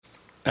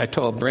I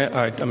told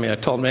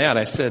Matt,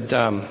 I said,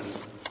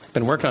 I've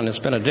been working on this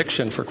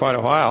benediction for quite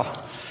a while.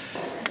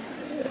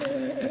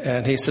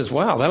 And he says,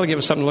 wow, that'll give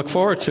us something to look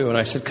forward to. And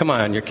I said, come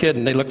on, you're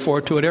kidding. They look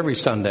forward to it every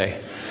Sunday.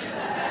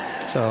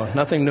 So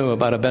nothing new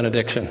about a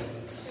benediction.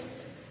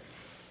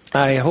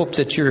 I hope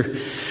that you're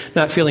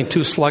not feeling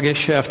too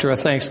sluggish after a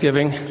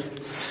Thanksgiving,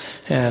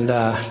 and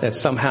that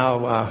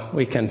somehow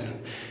we can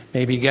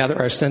maybe gather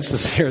our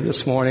senses here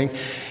this morning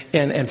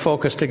and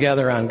focus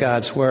together on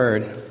God's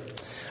Word.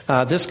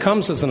 This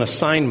comes as an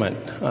assignment.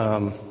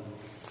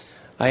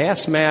 I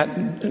asked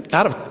Matt,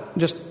 out of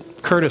just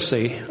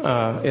courtesy,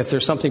 if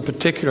there's something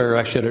particular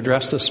I should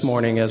address this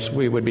morning as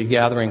we would be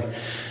gathering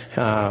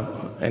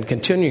and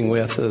continuing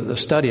with the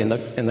study in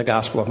the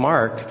Gospel of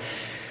Mark.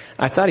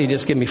 I thought he'd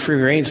just give me free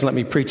reins and let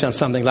me preach on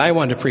something that I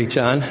wanted to preach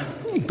on.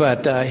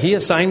 But he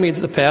assigned me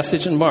the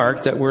passage in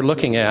Mark that we're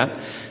looking at,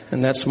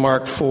 and that's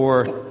Mark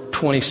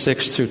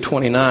 4:26 through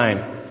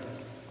 29.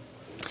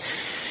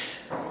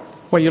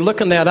 Well, you're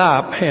looking that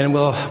up, and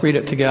we'll read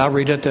it together. I'll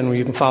read it, and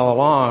you can follow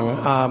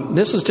along.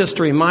 This is just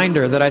a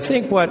reminder that I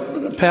think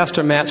what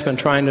Pastor Matt's been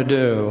trying to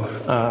do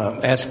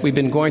as we've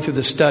been going through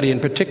the study,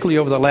 and particularly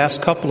over the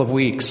last couple of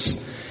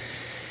weeks,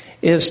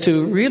 is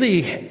to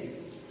really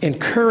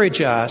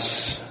encourage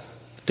us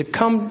to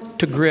come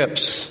to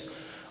grips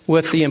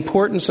with the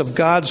importance of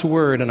God's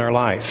Word in our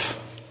life.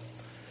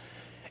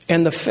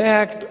 And the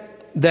fact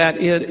that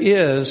it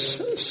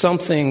is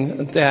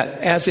something that,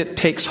 as it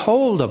takes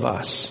hold of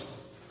us,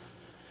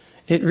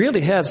 it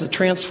really has a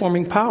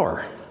transforming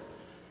power.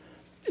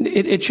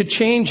 It should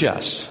change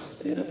us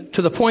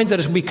to the point that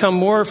as we become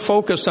more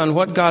focused on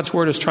what God's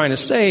Word is trying to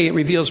say, it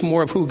reveals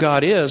more of who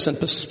God is, and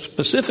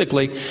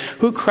specifically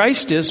who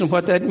Christ is and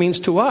what that means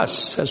to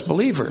us as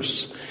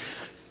believers,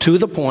 to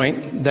the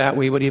point that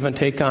we would even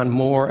take on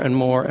more and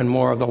more and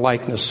more of the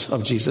likeness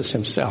of Jesus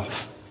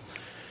himself.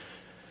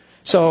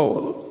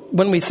 So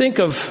when we think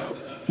of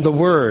the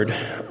Word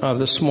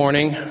this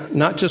morning,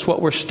 not just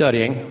what we're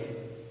studying,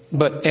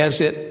 but as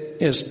it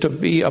is to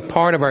be a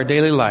part of our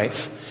daily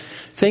life,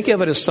 think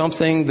of it as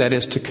something that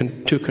is to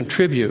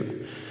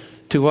contribute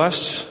to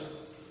us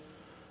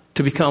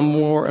to become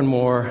more and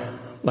more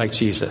like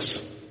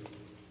Jesus.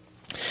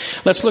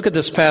 Let's look at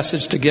this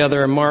passage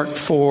together in Mark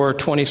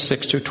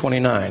 4:26 through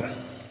 29.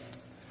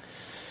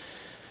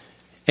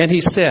 And he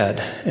said,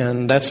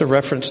 and that's a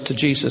reference to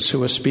Jesus who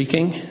was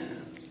speaking,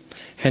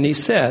 and he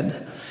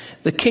said,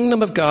 "The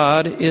kingdom of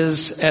God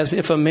is as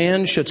if a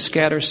man should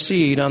scatter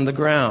seed on the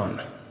ground.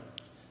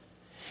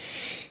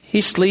 He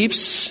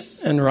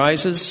sleeps and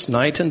rises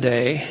night and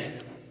day,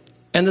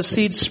 and the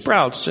seed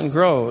sprouts and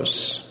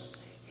grows.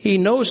 He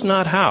knows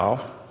not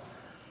how.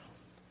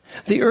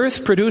 The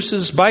earth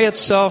produces by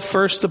itself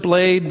first the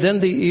blade, then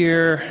the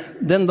ear,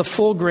 then the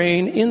full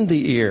grain in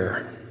the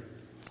ear.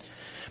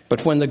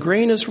 But when the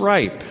grain is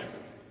ripe,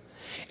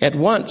 at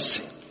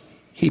once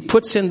he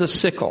puts in the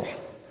sickle,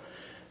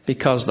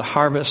 because the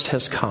harvest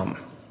has come."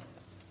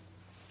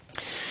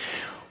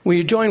 Will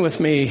you join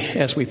with me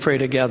as we pray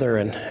together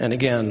and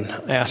again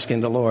asking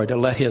the Lord to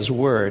let his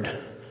word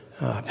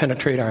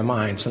penetrate our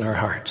minds and our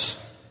hearts.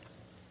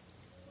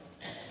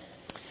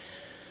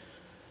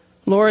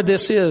 Lord,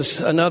 this is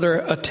another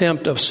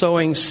attempt of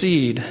sowing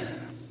seed,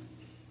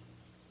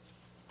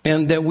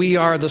 and that we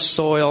are the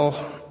soil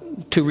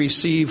to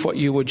receive what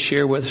you would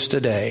share with us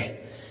today.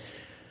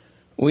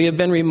 We have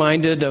been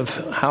reminded of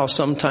how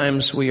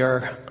sometimes we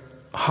are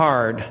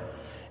hard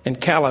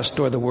and callous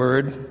toward the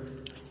word.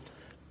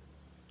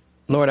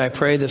 Lord, I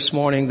pray this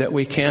morning that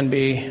we can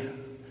be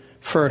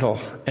fertile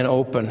and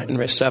open and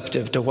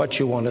receptive to what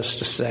you want us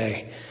to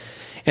say.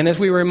 And as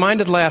we were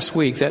reminded last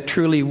week, that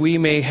truly we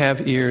may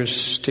have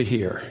ears to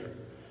hear,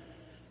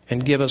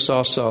 and give us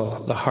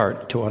also the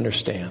heart to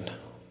understand.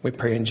 We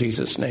pray in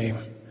Jesus' name.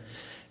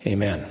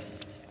 Amen.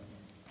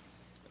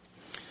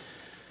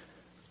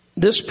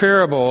 This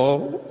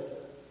parable,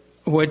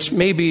 which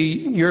maybe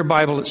your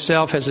Bible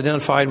itself has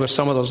identified with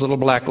some of those little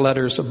black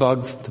letters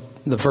above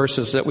the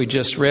verses that we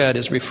just read,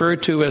 is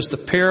referred to as the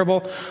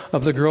parable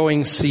of the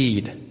growing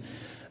seed.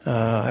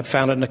 I've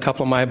found it in a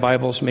couple of my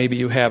Bibles. Maybe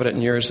you have it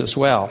in yours as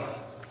well.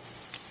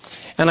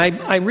 And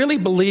I really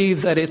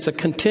believe that it's a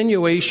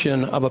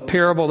continuation of a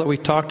parable that we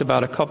talked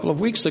about a couple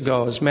of weeks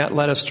ago as Matt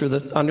led us through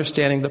the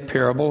understanding the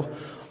parable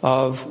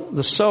of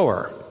the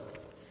sower.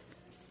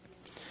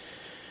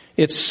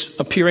 It's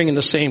appearing in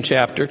the same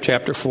chapter,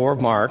 chapter 4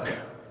 of Mark.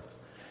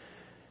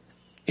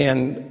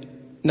 And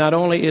not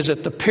only is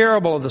it the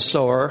parable of the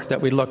sower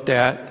that we looked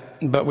at,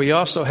 but we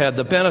also had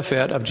the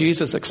benefit of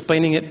Jesus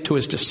explaining it to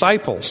his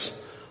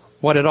disciples,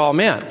 what it all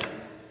meant.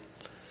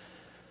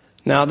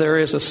 Now, there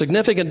is a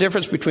significant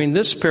difference between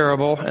this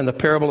parable and the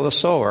parable of the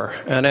sower,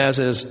 and as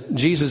is,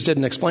 Jesus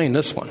didn't explain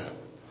this one.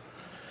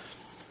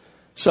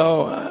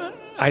 So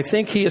I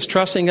think he is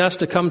trusting us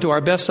to come to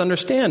our best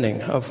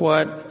understanding of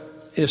what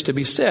is to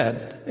be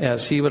said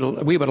as we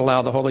would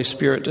allow the Holy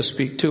Spirit to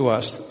speak to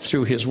us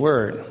through his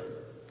word.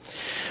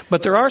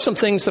 But there are some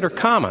things that are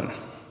common.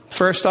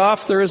 First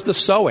off, there is the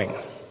sowing.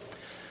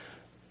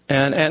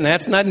 And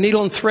that's not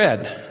needle and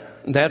thread.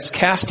 That's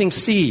casting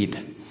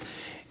seed.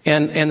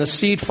 And the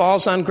seed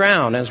falls on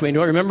ground. As we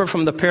remember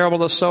from the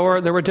parable of the sower,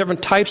 there were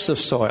different types of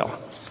soil.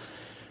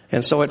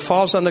 And so it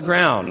falls on the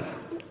ground.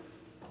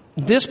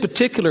 This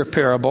particular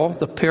parable,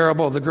 the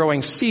parable of the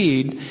growing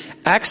seed,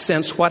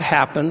 accents what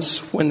happens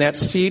when that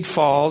seed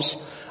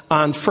falls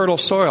on fertile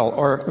soil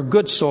or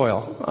good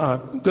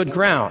soil, good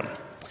ground.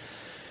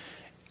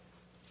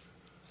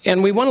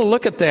 And we want to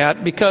look at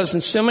that because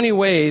in so many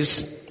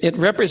ways it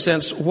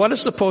represents what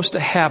is supposed to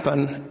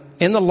happen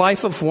in the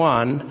life of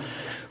one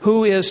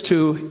who is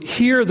to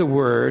hear the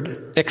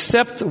word,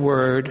 accept the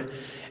word,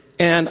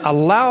 and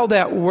allow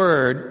that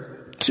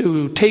word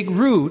to take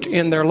root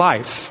in their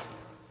life.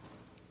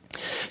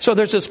 So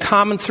there's this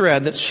common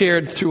thread that's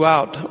shared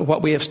throughout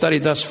what we have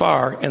studied thus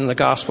far in the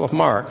Gospel of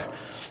Mark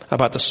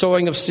about the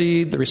sowing of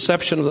seed, the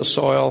reception of the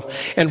soil,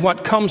 and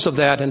what comes of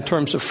that in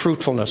terms of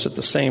fruitfulness at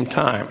the same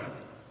time.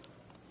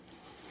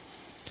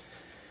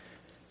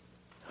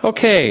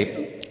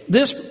 Okay,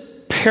 this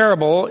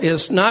parable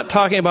is not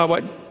talking about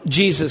what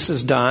Jesus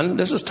has done.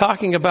 This is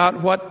talking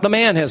about what the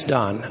man has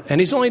done. And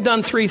he's only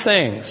done three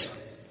things.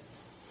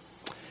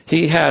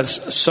 He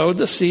has sowed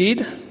the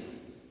seed,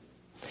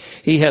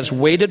 he has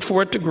waited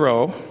for it to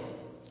grow,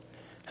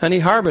 and he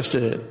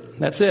harvested it.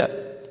 That's it.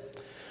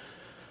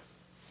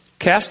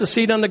 Cast the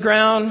seed on the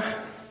ground,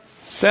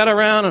 sat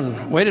around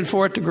and waited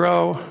for it to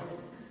grow,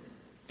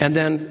 and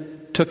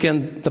then took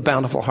in the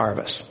bountiful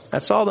harvest.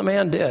 That's all the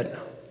man did.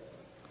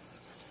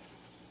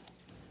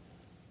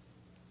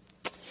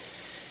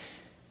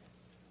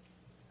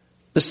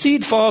 The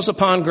seed falls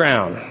upon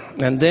ground,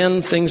 and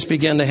then things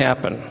begin to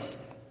happen.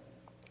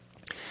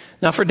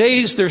 Now, for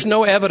days, there's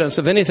no evidence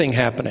of anything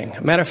happening.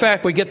 Matter of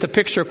fact, we get the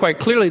picture quite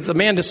clearly. The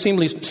man just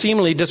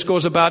seemingly just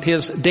goes about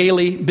his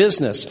daily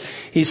business.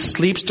 He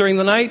sleeps during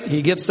the night.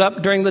 He gets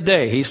up during the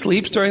day. He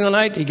sleeps during the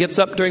night. He gets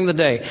up during the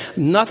day.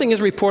 Nothing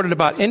is reported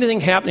about anything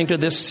happening to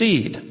this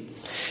seed.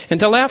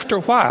 Until after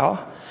a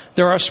while,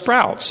 there are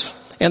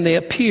sprouts, and they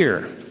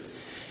appear.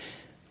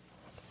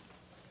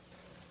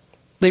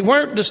 They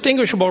weren't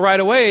distinguishable right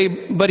away,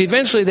 but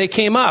eventually they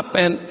came up,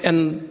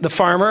 and the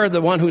farmer,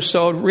 the one who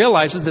sowed,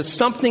 realizes that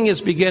something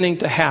is beginning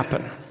to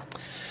happen.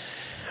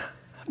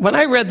 When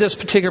I read this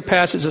particular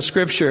passage of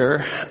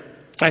Scripture,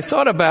 I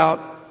thought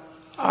about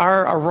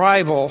our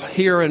arrival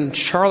here in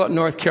Charlotte,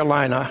 North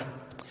Carolina.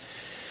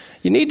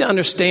 You need to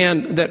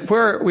understand that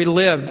where we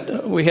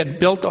lived, we had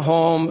built a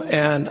home,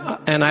 and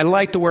I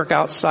like to work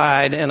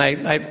outside, and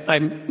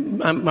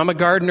I'm a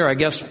gardener, I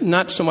guess,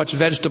 not so much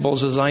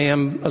vegetables as I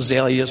am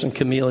azaleas and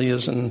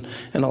camellias and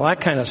all that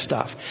kind of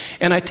stuff.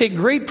 And I take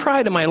great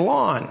pride in my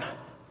lawn.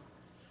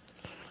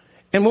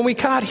 And when we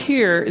got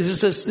here,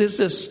 is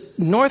this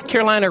North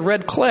Carolina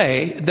red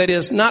clay that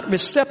is not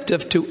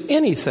receptive to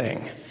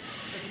anything.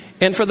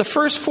 And for the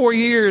first 4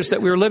 years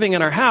that we were living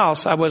in our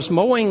house, I was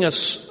mowing a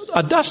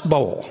dust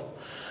bowl.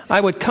 I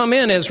would come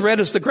in as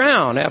red as the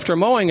ground after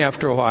mowing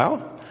after a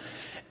while,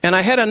 and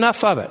I had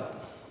enough of it.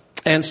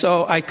 And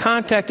so I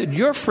contacted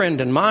your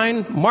friend and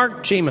mine,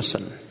 Mark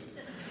Jameson,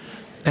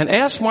 and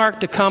asked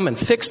Mark to come and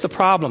fix the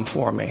problem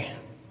for me.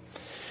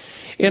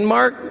 And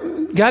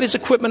Mark got his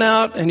equipment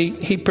out, and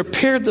he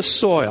prepared the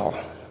soil.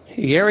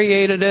 He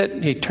aerated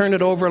it, he turned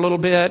it over a little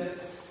bit,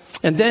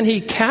 and then he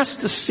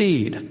cast the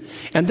seed,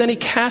 and then he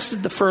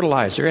casted the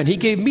fertilizer, and he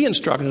gave me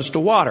instructions to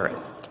water it,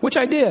 which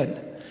I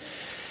did.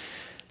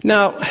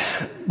 Now,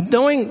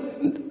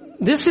 knowing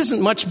this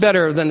isn't much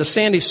better than the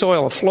sandy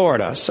soil of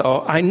Florida,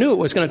 so I knew it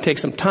was going to take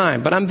some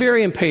time, but I'm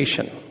very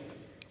impatient.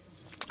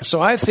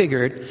 So I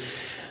figured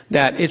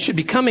that it should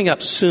be coming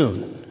up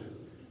soon,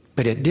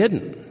 but it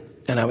didn't,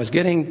 and I was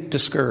getting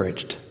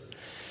discouraged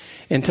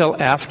until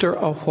after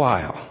a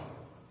while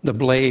the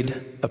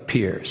blade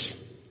appears.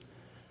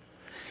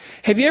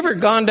 Have you ever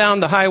gone down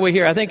the highway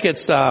here? I think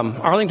it's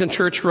Arlington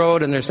Church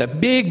Road, and there's that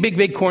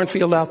big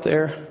cornfield out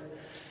there.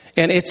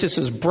 And it's just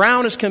as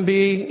brown as can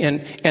be,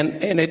 and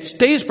it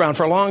stays brown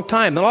for a long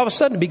time. Then all of a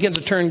sudden it begins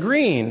to turn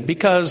green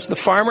because the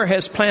farmer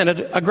has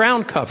planted a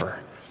ground cover.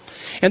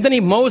 And then he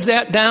mows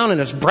that down and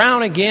it's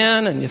brown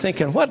again, and you're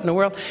thinking, what in the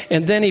world?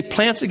 And then he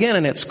plants again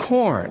and it's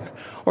corn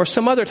or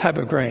some other type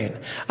of grain.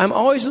 I'm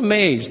always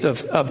amazed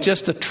of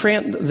just the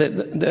trend,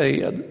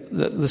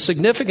 the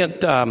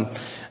significant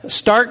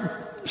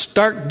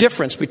stark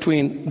difference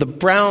between the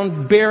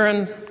brown,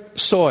 barren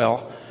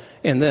soil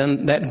and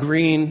then that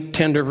green,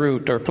 tender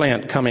root or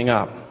plant coming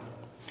up.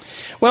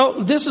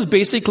 Well, this is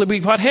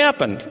basically what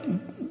happened.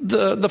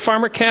 The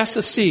farmer cast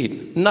a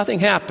seed. Nothing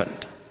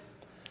happened.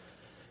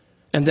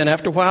 And then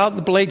after a while,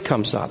 the blade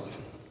comes up.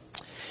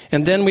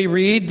 And then we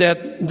read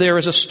that there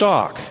is a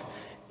stalk.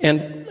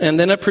 And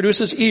then it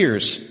produces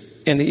ears.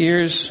 And the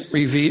ears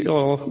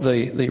reveal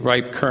the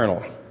ripe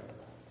kernel.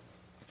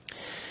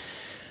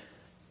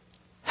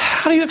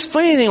 How do you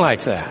explain anything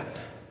like that?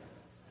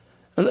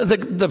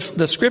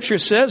 The scripture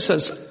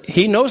says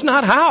he knows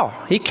not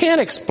how. He can't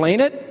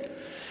explain it.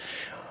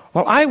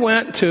 Well, I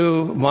went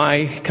to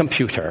my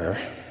computer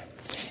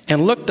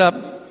and looked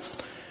up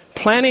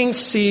planting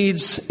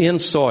seeds in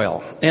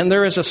soil. And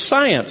there is a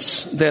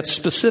science that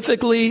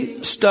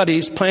specifically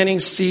studies planting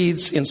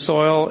seeds in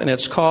soil, and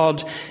it's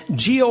called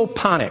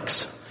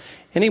geoponics.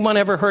 Anyone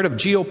ever heard of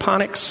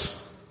geoponics?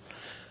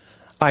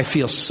 I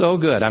feel so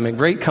good. I'm in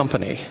great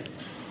company.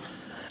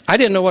 I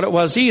didn't know what it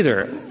was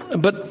either.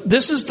 But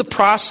this is the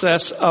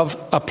process of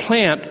a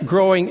plant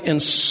growing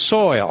in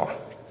soil.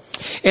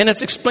 And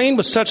it's explained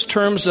with such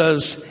terms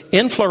as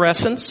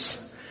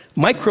inflorescence,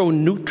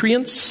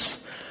 micronutrients,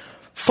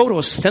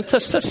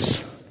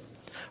 photosynthesis,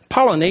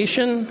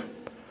 pollination,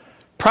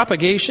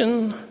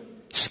 propagation,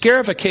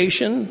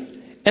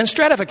 scarification, and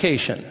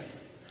stratification.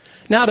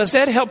 Now, does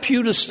that help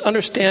you to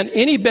understand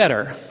any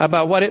better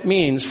about what it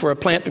means for a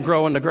plant to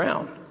grow in the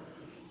ground?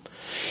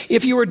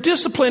 If you were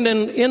disciplined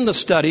in the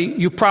study,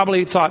 you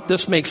probably thought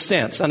this makes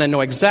sense, and I know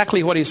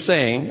exactly what he's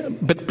saying,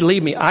 but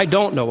believe me, I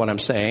don't know what I'm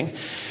saying.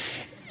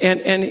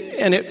 And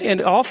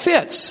it all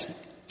fits.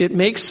 It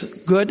makes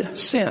good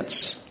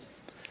sense.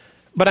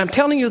 But I'm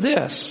telling you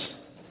this,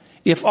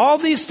 if all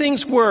these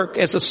things work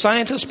as a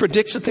scientist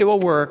predicts that they will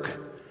work,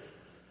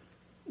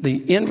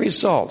 the end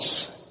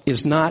results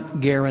is not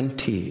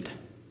guaranteed.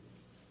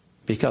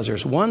 Because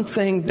there's one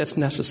thing that's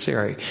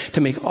necessary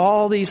to make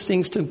all these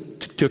things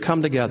to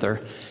come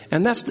together,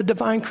 and that's the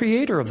divine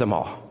creator of them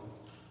all.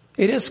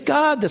 It is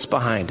God that's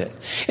behind it.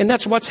 And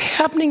that's what's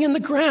happening in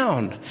the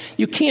ground.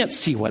 You can't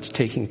see what's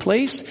taking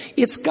place.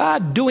 It's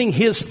God doing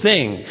his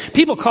thing.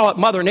 People call it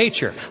Mother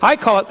Nature. I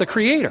call it the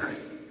Creator.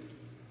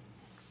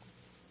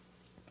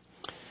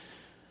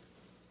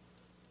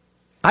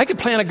 I could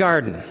plant a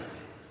garden,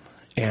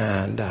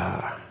 and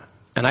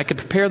I could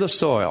prepare the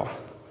soil,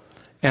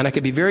 and I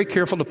could be very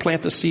careful to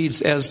plant the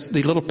seeds as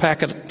the little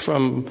packet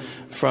from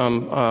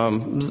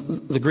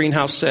the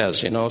greenhouse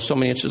says, so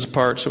many inches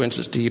apart, so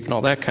inches deep, and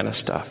all that kind of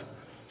stuff.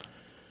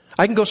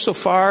 I can go so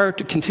far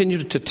to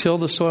continue to till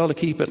the soil to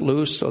keep it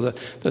loose so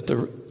that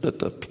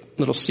the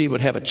little seed would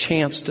have a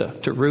chance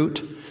to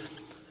root.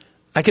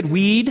 I could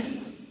weed,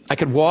 I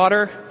could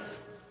water,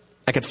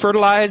 I could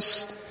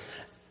fertilize,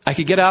 I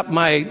could get out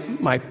my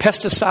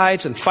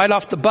pesticides and fight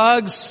off the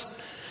bugs.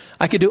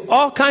 I could do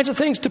all kinds of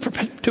things to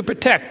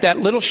protect that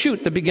little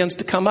shoot that begins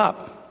to come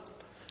up.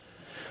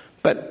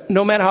 But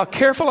no matter how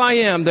careful I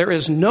am, there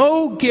is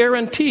no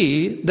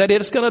guarantee that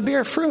it's going to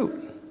bear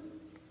fruit.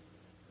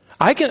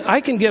 I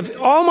can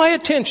give all my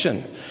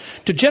attention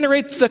to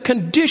generate the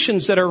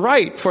conditions that are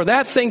right for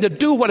that thing to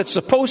do what it's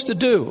supposed to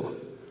do.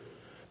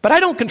 But I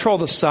don't control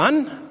the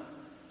sun.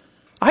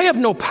 I have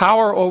no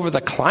power over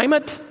the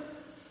climate.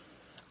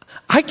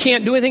 I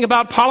can't do anything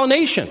about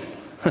pollination.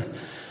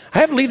 I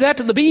have to leave that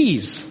to the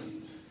bees,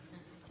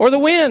 or the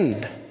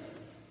wind,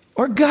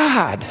 or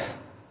God.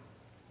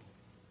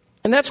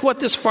 And that's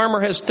what this farmer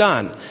has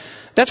done.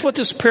 That's what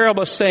this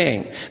parable is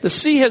saying. The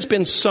seed has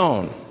been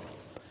sown,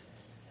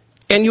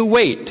 and you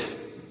wait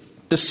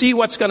to see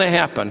what's going to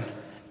happen,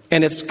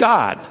 and it's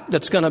God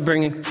that's going to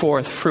bring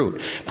forth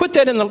fruit. Put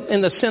that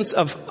in the sense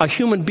of a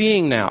human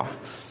being now.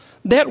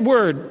 That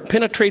word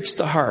penetrates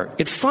the heart.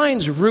 It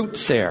finds root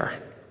there.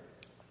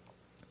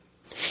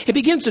 It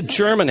begins to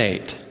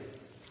germinate.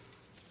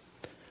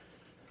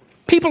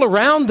 People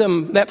around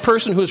them, that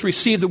person who has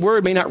received the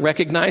word, may not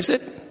recognize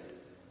it.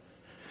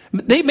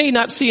 They may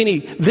not see any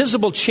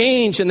visible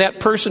change in that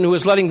person who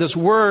is letting this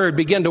word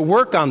begin to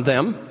work on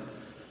them.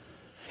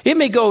 It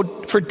may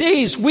go for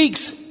days,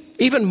 weeks,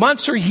 even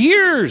months or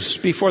years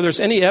before there's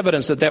any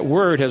evidence that that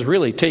word has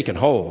really taken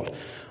hold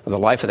of the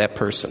life of that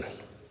person.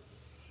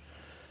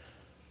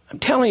 I'm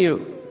telling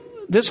you,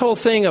 this whole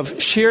thing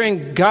of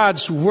sharing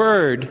God's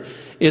word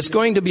is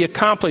going to be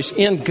accomplished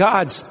in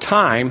God's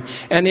time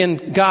and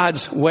in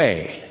God's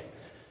way.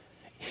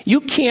 You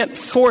can't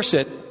force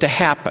it to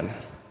happen.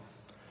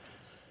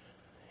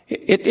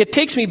 It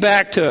takes me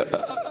back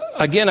to,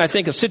 again, I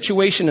think a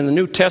situation in the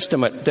New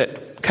Testament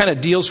that kind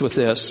of deals with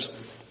this.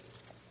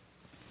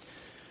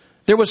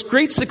 There was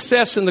great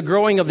success in the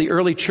growing of the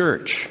early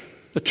church.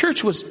 The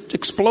church was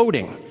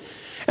exploding.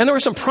 And there were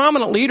some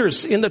prominent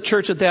leaders in the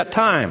church at that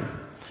time.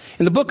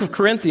 In the book of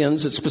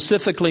Corinthians, it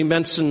specifically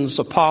mentions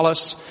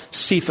Apollos,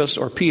 Cephas,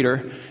 or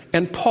Peter,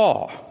 and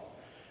Paul.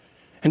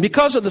 And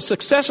because of the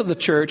success of the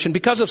church, and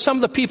because of some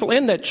of the people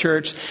in that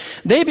church,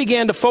 they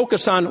began to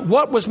focus on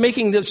what was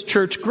making this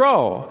church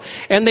grow.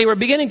 And they were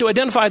beginning to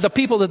identify the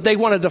people that they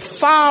wanted to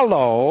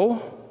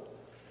follow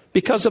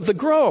because of the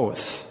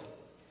growth.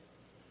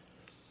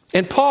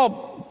 And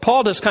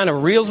Paul just kind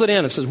of reels it in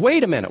and says,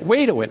 wait a minute,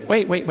 wait.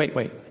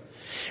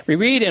 We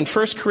read in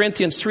 1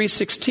 Corinthians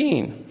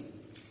 3:16,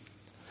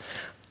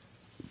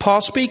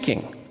 Paul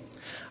speaking,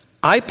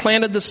 I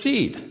planted the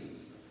seed.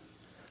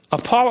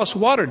 Apollos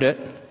watered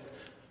it,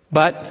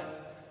 but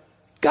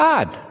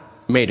God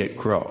made it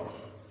grow.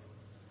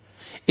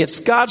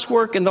 It's God's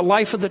work in the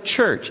life of the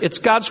church. It's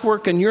God's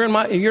work in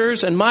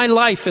yours and my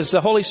life as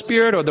the Holy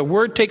Spirit or the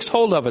Word takes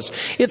hold of us.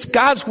 It's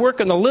God's work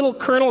in the little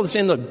kernel that's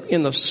in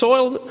the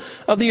soil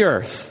of the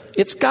earth.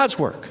 It's God's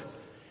work.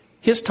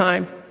 His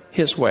time,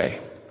 His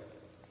way.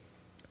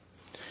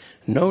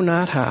 No,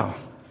 not how.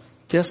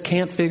 Just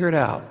can't figure it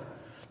out.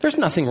 There's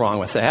nothing wrong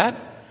with that.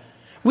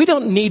 We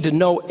don't need to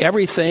know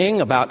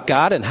everything about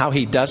God and how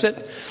he does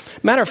it.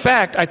 Matter of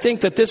fact, I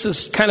think that this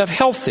is kind of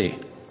healthy.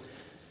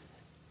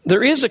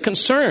 There is a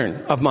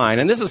concern of mine,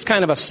 and this is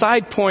kind of a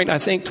side point, I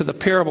think, to the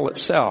parable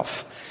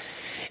itself,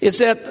 is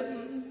that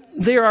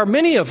there are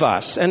many of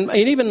us, and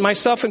even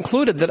myself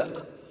included,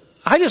 that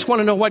I just want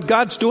to know what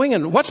God's doing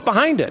and what's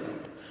behind it.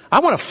 I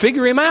want to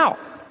figure him out.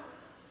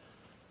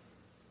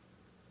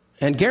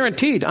 And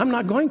guaranteed, I'm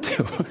not going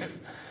to.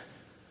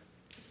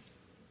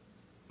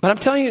 But I'm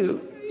telling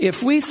you,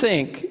 if we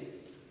think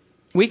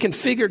we can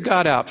figure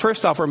God out,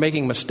 first off, we're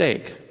making a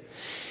mistake.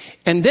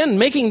 And then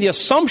making the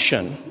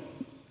assumption,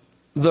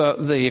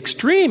 the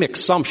extreme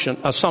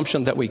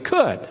assumption that we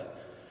could,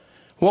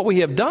 what we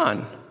have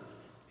done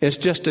is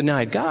just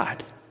denied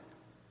God.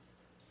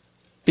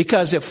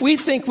 Because if we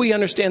think we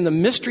understand the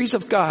mysteries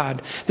of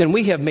God, then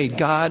we have made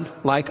God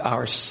like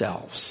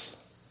ourselves.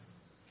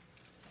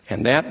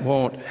 And that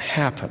won't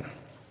happen.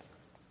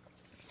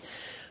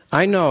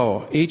 I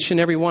know each and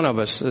every one of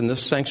us in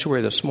this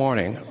sanctuary this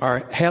morning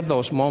have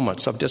those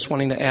moments of just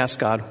wanting to ask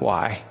God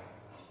why,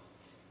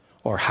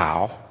 or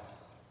how,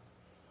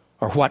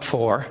 or what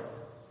for.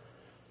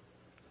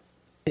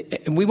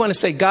 And we want to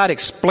say, God,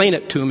 explain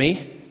it to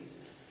me.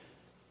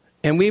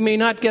 And we may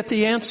not get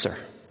the answer.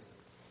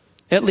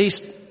 At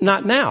least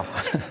not now.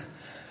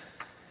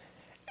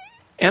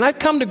 And I've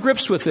come to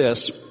grips with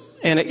this,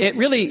 and it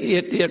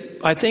really,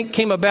 I think,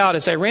 came about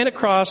as I ran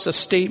across a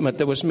statement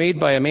that was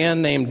made by a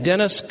man named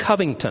Dennis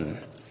Covington.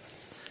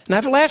 And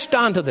I've latched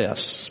onto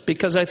this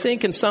because I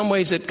think in some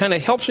ways it kind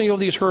of helps me over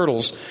these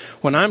hurdles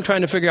when I'm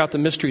trying to figure out the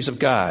mysteries of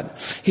God.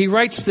 He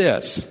writes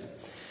this: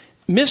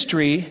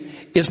 mystery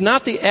is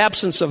not the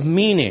absence of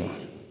meaning,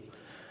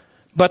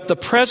 but the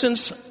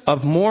presence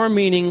of more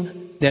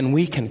meaning than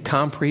we can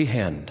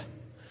comprehend.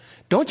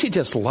 Don't you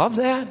just love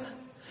that?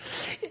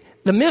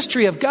 The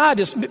mystery of God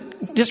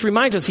just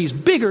reminds us he's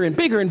bigger and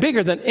bigger and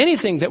bigger than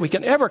anything that we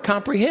can ever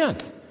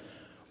comprehend.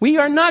 We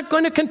are not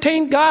going to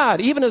contain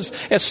God, even as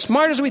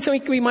smart as we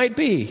think we might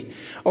be,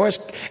 or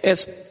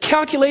as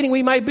calculating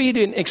we might be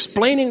in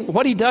explaining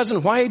what he does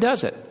and why he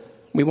does it.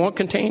 We won't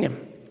contain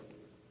him.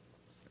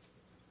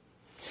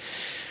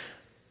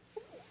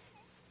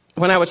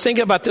 When I was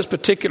thinking about this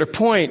particular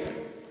point,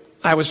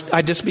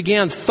 I just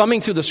began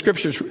thumbing through the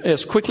scriptures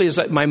as quickly as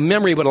my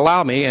memory would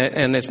allow me,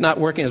 and it's not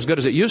working as good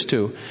as it used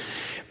to.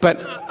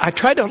 But I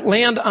tried to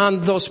land on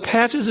those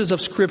passages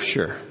of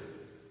scripture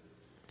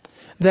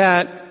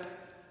that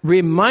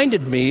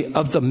reminded me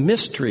of the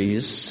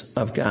mysteries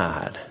of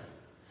God.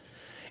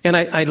 And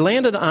I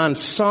landed on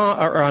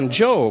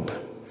Job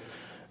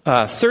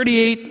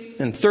 38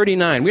 and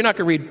 39. We're not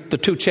going to read the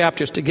two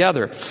chapters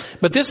together,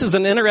 but this is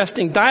an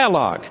interesting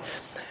dialogue.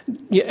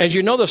 As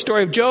you know the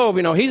story of Job,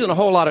 he's in a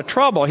whole lot of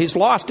trouble. He's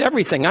lost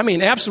everything. I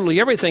mean,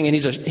 absolutely everything. And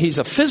he's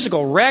a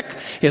physical wreck.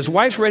 His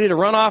wife's ready to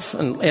run off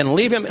and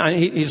leave him.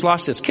 He's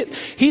lost his kid.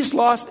 He's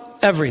lost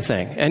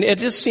everything. And it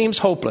just seems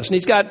hopeless. And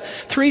he's got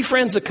 3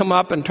 friends that come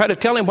up and try to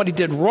tell him what he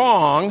did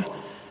wrong.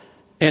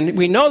 And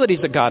we know that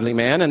he's a godly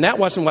man, and that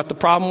wasn't what the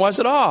problem was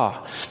at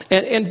all.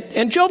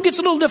 And Job gets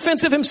a little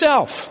defensive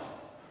himself.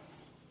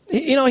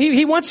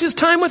 He wants his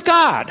time with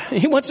God.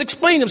 He wants to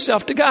explain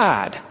himself to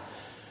God.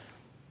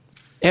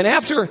 And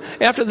after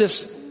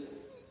this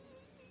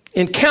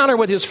encounter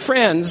with his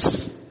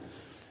friends,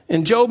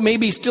 and Job may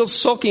be still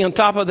sulking on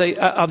top of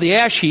the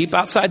ash heap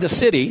outside the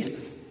city,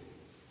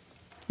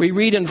 we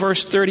read in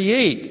verse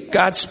 38,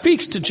 God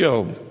speaks to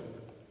Job.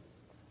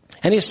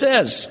 And he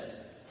says,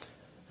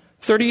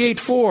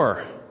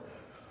 38:4,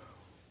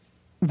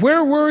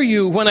 where were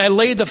you when I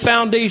laid the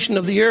foundation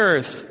of the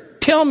earth?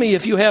 Tell me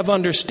if you have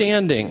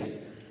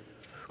understanding.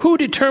 Who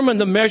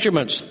determined the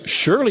measurements?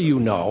 Surely you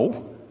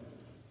know.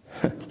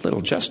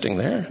 Little jesting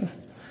there.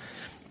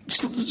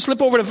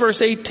 Slip over to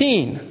verse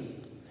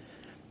 18.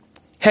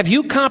 Have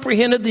you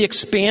comprehended the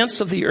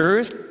expanse of the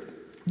earth?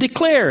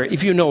 Declare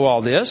if you know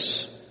all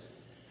this.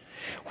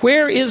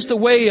 Where is the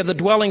way of the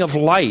dwelling of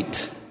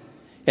light?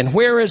 And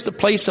where is the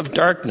place of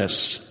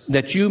darkness,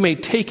 that you may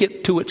take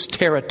it to its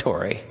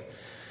territory?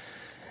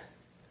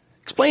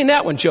 Explain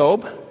that one,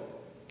 Job.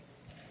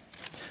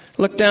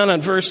 Look down on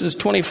verses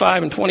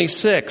 25 and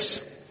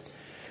 26.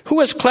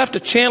 Who has cleft a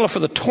channel for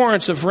the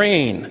torrents of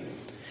rain,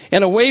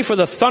 and a way for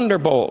the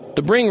thunderbolt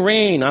to bring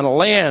rain on a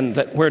land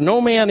where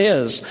no man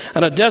is,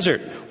 on a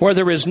desert where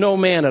there is no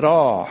man at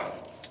all?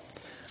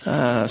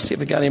 Let's see if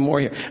we got any more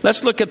here.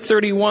 Let's look at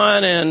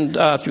 31 and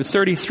through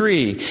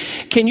 33.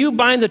 Can you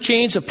bind the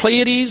chains of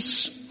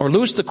Pleiades or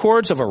loose the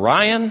cords of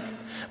Orion?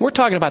 We're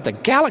talking about the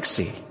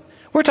galaxy.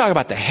 We're talking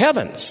about the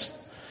heavens.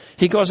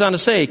 He goes on to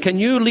say, can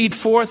you lead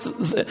forth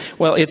the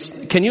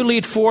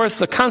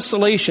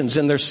constellations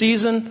in their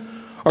season?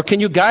 Or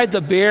can you guide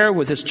the bear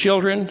with his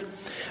children?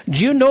 Do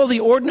you know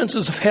the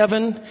ordinances of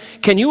heaven?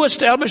 Can you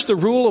establish the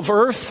rule of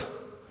earth?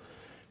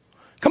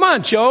 Come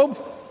on, Job.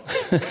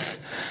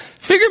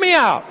 Figure me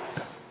out.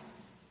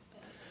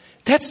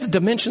 That's the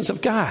dimensions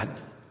of God.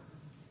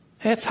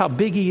 That's how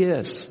big he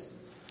is.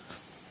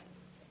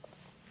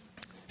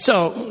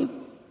 So,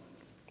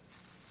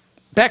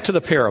 back to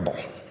the parable.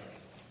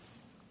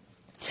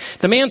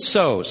 The man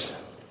sows.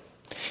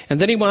 And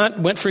then he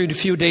went for a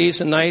few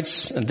days and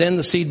nights, and then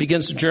the seed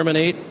begins to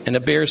germinate, and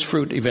it bears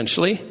fruit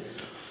eventually.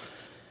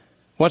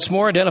 What's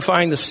more,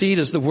 identifying the seed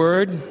as the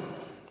Word,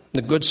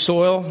 the good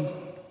soil,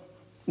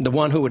 the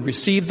one who would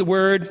receive the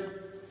Word.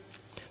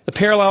 The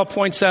parable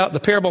points out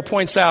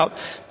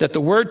that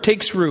the Word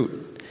takes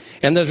root,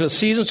 and there's a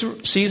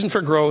season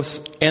for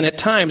growth, and at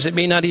times it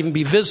may not even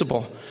be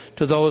visible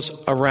to those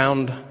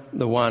around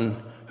the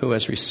one who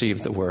has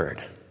received the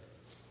Word.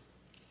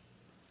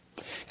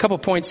 A couple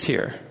points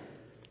here.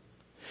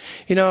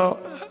 You know,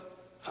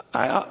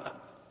 I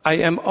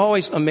am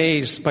always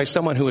amazed by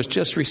someone who has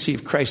just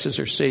received Christ as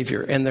their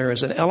Savior, and there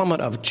is an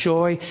element of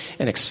joy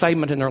and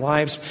excitement in their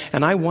lives,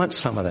 and I want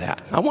some of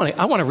that. I want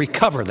to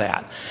recover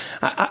that.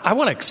 I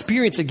want to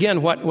experience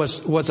again what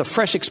was a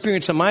fresh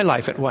experience in my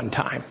life at one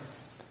time.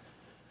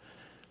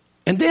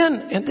 And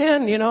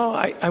then, you know,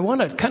 I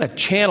want to kind of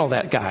channel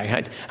that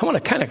guy. I want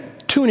to kind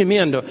of tune him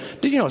in to,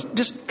 you know,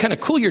 just kind of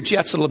cool your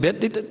jets a little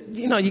bit.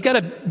 You know, you got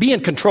to be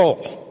in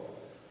control.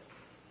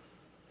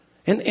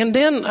 And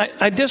then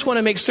I just want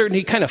to make certain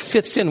he kind of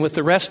fits in with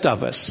the rest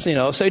of us, you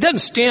know, so he doesn't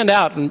stand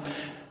out and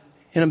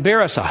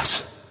embarrass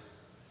us.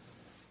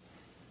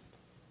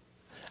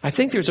 I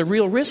think there's a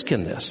real risk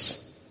in this.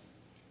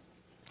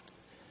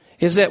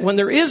 Is that when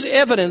there is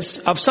evidence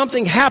of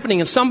something happening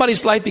in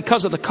somebody's life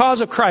because of the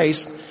cause of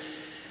Christ,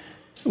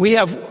 we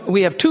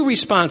have two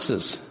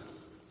responses.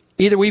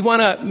 Either we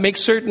want to make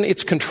certain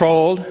it's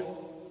controlled,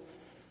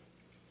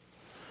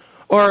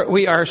 or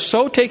we are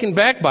so taken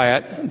back by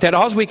it that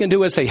all we can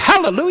do is say,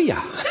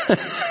 hallelujah.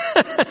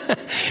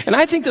 And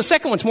I think the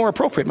second one's more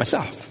appropriate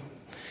myself,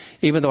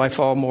 even though I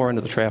fall more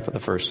into the trap of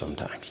the first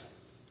sometimes.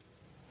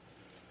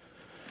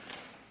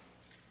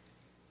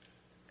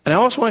 And I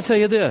also want to tell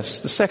you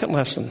this, the second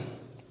lesson.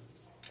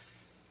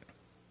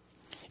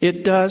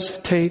 It does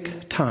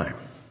take time.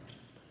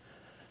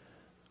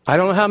 I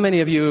don't know how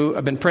many of you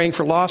have been praying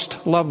for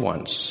lost loved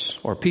ones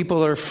or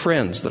people or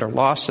friends that are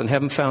lost and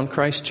haven't found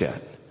Christ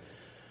yet.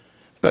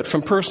 But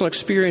from personal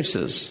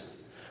experiences,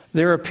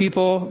 there are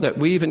people that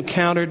we've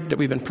encountered that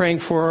we've been praying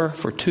for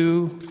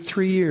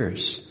 2-3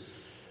 years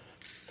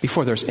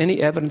before there's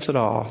any evidence at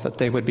all that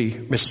they would be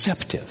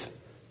receptive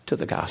to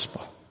the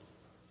gospel.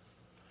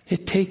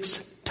 It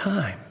takes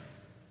time.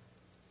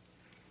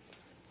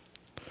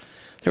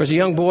 There was a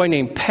young boy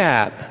named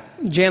Pat.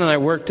 Jan and I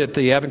worked at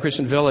the Advent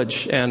Christian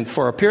Village, and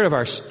for a period of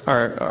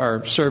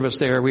our service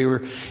there, we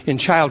were in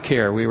child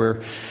care.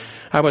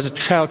 I was a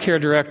child care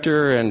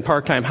director and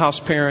part-time house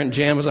parent.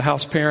 Jan was a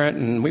house parent,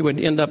 and we would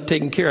end up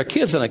taking care of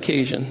kids on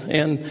occasion.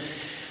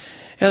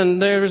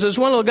 And there was this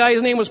one little guy,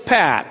 his name was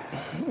Pat.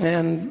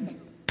 And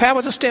Pat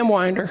was a stem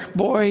winder.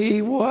 Boy,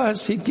 he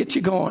was. He'd get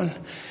you going.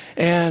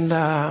 And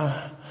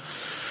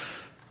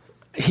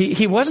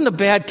he wasn't a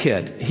bad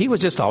kid. He was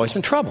just always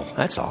in trouble.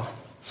 That's all.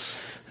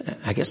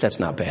 I guess that's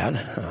not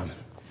bad.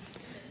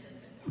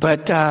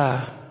 But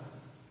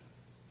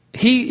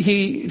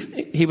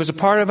he was a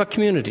part of a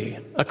community,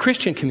 a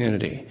Christian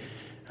community.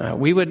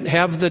 We would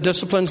have the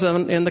disciplines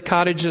in the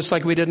cottage just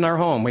like we did in our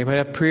home. We would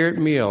have prayer at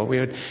meal. We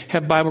would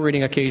have Bible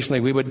reading occasionally.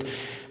 We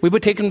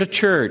would take them to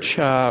church.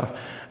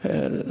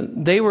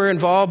 They were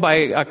involved by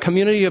a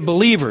community of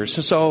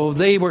believers, so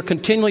they were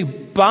continually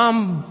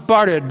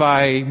bombarded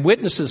by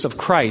witnesses of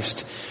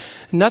Christ.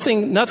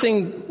 Nothing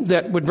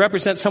that would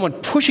represent someone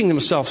pushing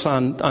themselves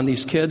on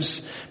these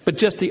kids, but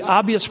just the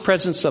obvious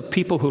presence of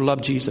people who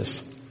love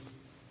Jesus.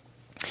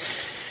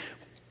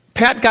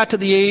 Pat got to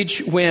the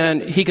age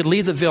when he could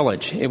leave the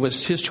village. It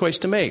was his choice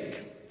to make,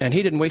 and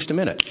he didn't waste a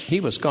minute. He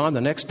was gone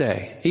the next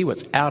day. He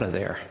was out of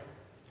there.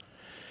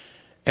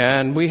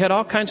 And we had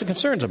all kinds of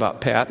concerns about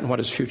Pat and what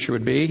his future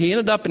would be. He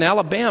ended up in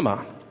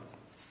Alabama.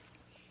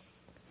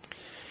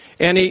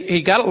 And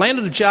he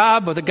landed a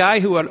job with a guy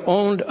who had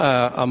owned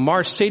a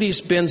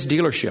Mercedes-Benz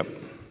dealership.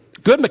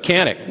 Good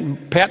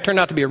mechanic. Pat turned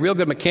out to be a real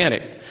good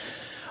mechanic.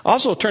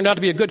 Also turned out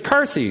to be a good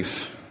car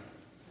thief.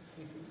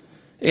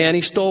 And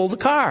he stole the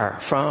car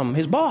from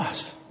his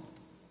boss.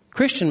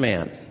 Christian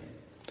man.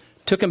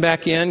 Took him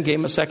back in, gave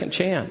him a second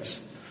chance.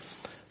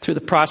 Through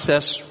the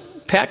process,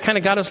 Pat kind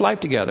of got his life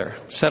together.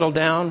 Settled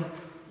down,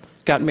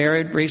 got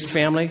married, raised a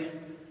family,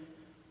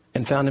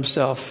 and found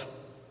himself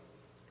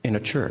in a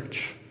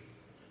church.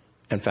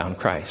 And found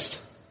Christ.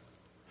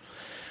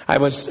 I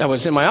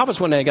was in my office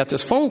one day. I got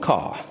this phone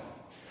call.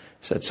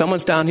 It said,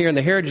 someone's down here in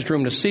the Heritage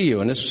Room to see you.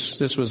 And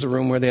this was the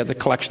room where they had the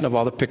collection of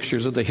all the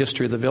pictures of the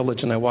history of the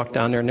village. And I walked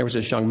down there, and there was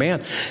this young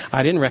man.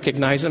 I didn't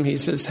recognize him. He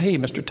says, "Hey,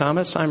 Mr.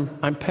 Thomas,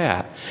 I'm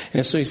Pat."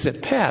 And so he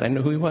said, "Pat." I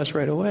knew who he was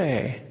right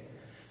away.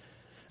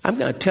 I'm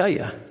going to tell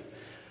you,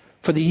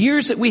 for the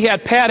years that we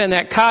had Pat in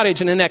that cottage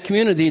and in that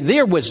community,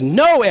 there was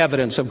no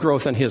evidence of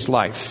growth in his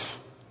life.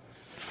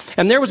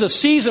 And there was a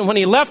season when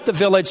he left the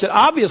village that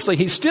obviously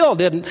he still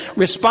didn't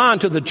respond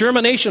to the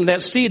germination of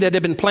that seed that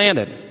had been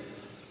planted.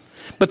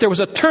 But there was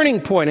a turning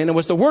point, and it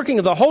was the working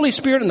of the Holy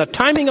Spirit and the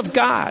timing of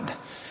God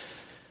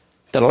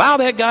that allowed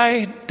that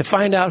guy to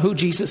find out who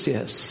Jesus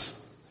is.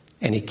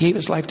 And he gave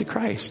his life to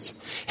Christ.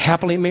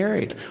 Happily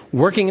married,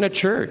 working in a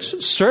church,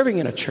 serving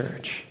in a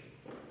church.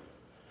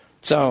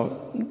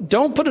 So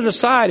don't put it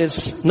aside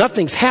as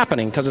nothing's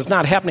happening, because it's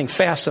not happening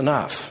fast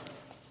enough.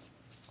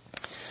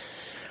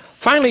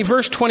 Finally,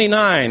 verse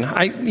 29.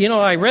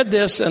 I read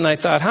this and I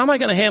thought, how am I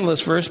going to handle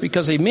this verse?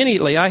 Because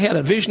immediately I had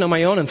a vision of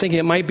my own and thinking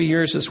it might be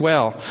yours as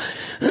well.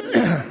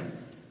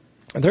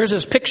 There's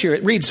this picture.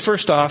 It reads,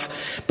 first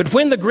off, but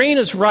when the grain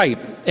is ripe,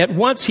 at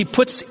once he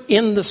puts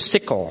in the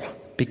sickle,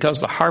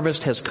 because the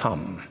harvest has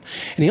come.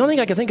 And the only thing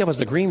I could think of was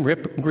the grim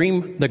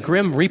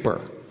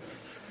reaper.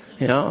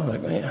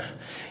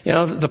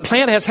 The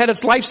plant has had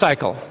its life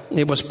cycle.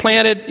 It was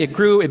planted, it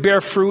grew, it bare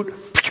fruit,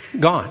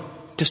 gone.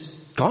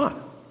 Just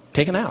gone.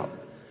 Taken out.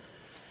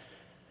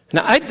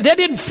 Now, that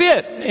didn't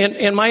fit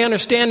in my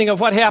understanding of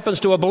what happens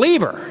to a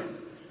believer.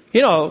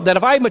 That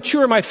if I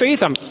mature in my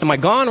faith, am I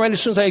gone right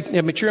as soon as I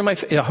mature in my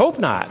faith? I hope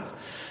not.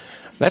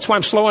 That's why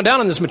I'm slowing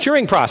down in this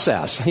maturing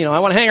process. I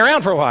want to hang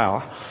around for a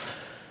while.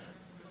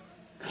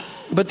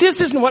 But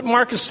this isn't what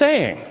Mark is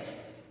saying.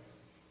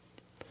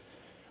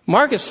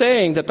 Mark is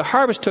saying that the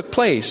harvest took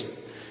place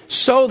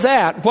so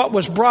that what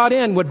was brought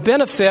in would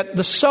benefit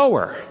the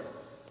sower.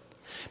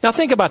 Now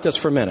think about this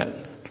for a minute.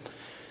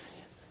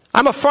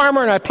 I'm a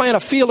farmer and I plant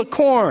a field of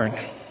corn.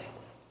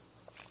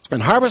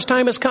 And harvest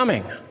time is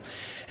coming.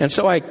 And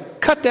so I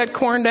cut that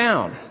corn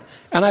down.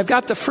 And I've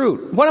got the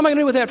fruit. What am I going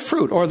to do with that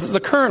fruit or the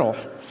kernel?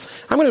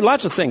 I'm going to do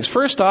lots of things.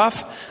 First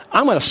off,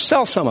 I'm going to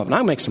sell some of it and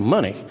I'm going to make some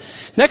money.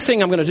 Next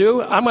thing I'm going to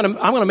do, I'm going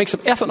to make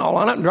some ethanol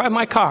on it and drive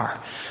my car.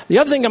 The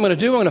other thing I'm going to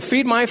do, I'm going to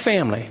feed my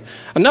family.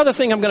 Another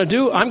thing I'm going to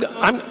do, I'm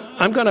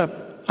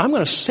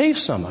going to save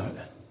some of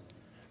it.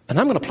 And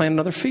I'm going to plant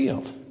another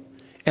field.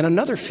 And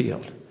another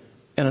field.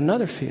 And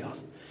another field.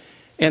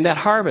 And that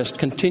harvest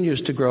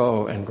continues to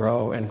grow and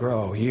grow and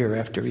grow year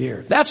after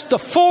year. That's the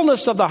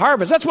fullness of the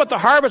harvest. That's what the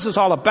harvest is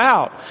all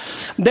about.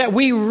 That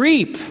we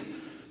reap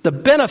the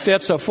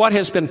benefits of what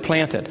has been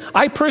planted.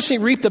 I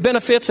personally reap the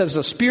benefits as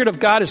the Spirit of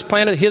God has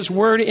planted His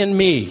Word in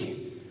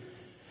me.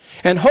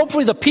 And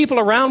hopefully the people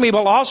around me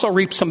will also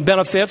reap some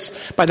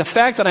benefits by the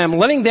fact that I am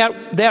letting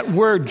that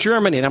Word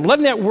germinate. I'm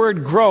letting that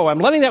Word grow. I'm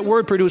letting that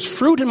Word produce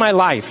fruit in my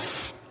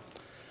life.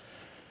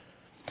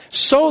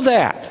 So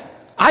that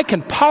I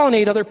can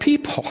pollinate other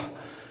people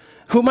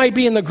who might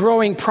be in the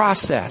growing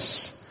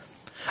process.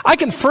 I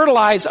can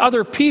fertilize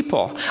other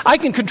people. I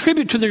can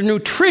contribute to their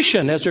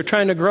nutrition as they're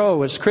trying to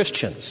grow as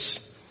Christians.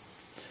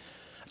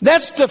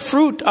 That's the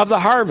fruit of the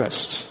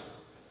harvest.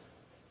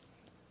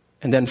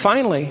 And then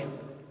finally,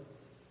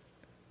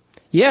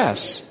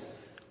 yes,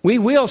 we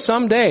will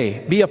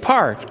someday be a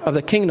part of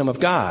the kingdom of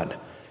God.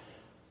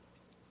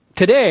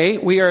 Today,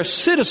 we are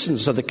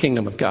citizens of the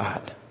kingdom of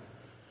God.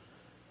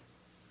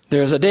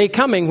 There's a day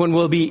coming when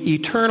we'll be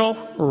eternal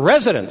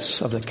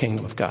residents of the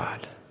kingdom of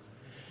God.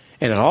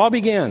 And it all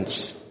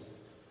begins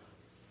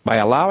by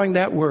allowing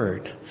that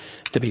word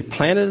to be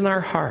planted in our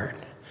heart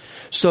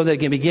so that it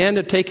can begin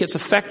to take its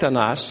effect on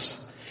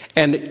us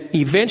and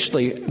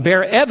eventually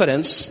bear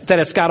evidence that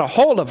it's got a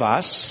hold of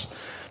us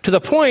to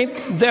the point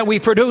that we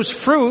produce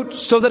fruit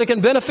so that it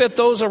can benefit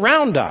those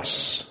around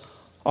us,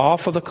 all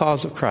for the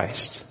cause of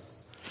Christ.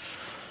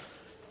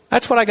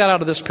 That's what I got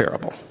out of this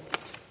parable.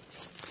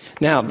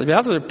 Now, the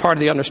other part of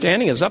the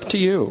understanding is up to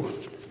you.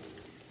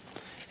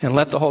 And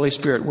let the Holy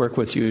Spirit work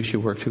with you as you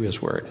work through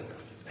His Word.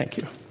 Thank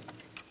you.